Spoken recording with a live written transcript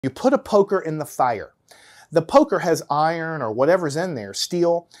You put a poker in the fire. The poker has iron or whatever's in there,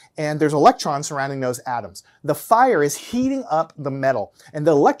 steel, and there's electrons surrounding those atoms. The fire is heating up the metal, and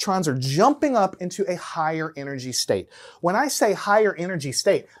the electrons are jumping up into a higher energy state. When I say higher energy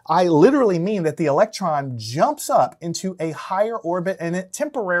state, I literally mean that the electron jumps up into a higher orbit and it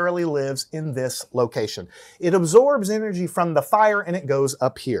temporarily lives in this location. It absorbs energy from the fire and it goes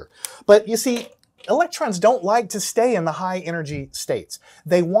up here. But you see, electrons don't like to stay in the high energy states.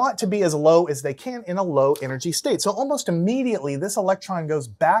 They want to be as low as they can in a low energy state. So almost immediately this electron goes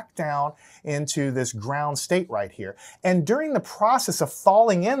back down into this ground state right here. And during the process of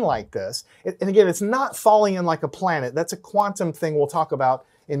falling in like this, and again, it's not falling in like a planet. That's a quantum thing we'll talk about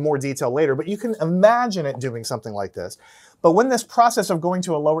in more detail later, but you can imagine it doing something like this. But when this process of going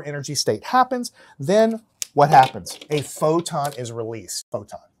to a lower energy state happens, then what happens? A photon is released.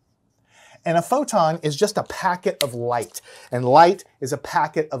 Photon. And a photon is just a packet of light. And light is a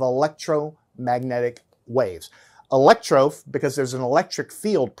packet of electromagnetic waves. Electro, because there's an electric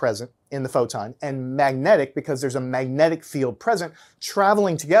field present in the photon, and magnetic, because there's a magnetic field present.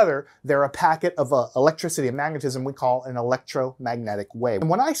 Traveling together, they're a packet of electricity and magnetism we call an electromagnetic wave. And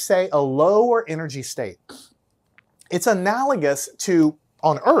when I say a lower energy state, it's analogous to,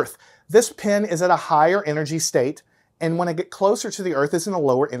 on Earth, this pin is at a higher energy state, and when I get closer to the Earth, it's in a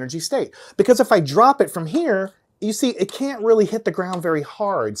lower energy state. Because if I drop it from here, you see, it can't really hit the ground very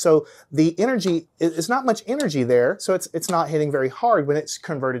hard. So the energy, it's not much energy there, so it's not hitting very hard when it's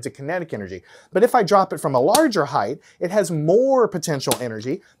converted to kinetic energy. But if I drop it from a larger height, it has more potential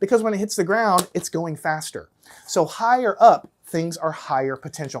energy because when it hits the ground, it's going faster. So higher up, things are higher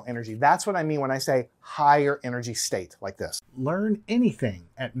potential energy. That's what I mean when I say higher energy state like this. Learn anything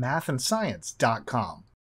at mathandscience.com.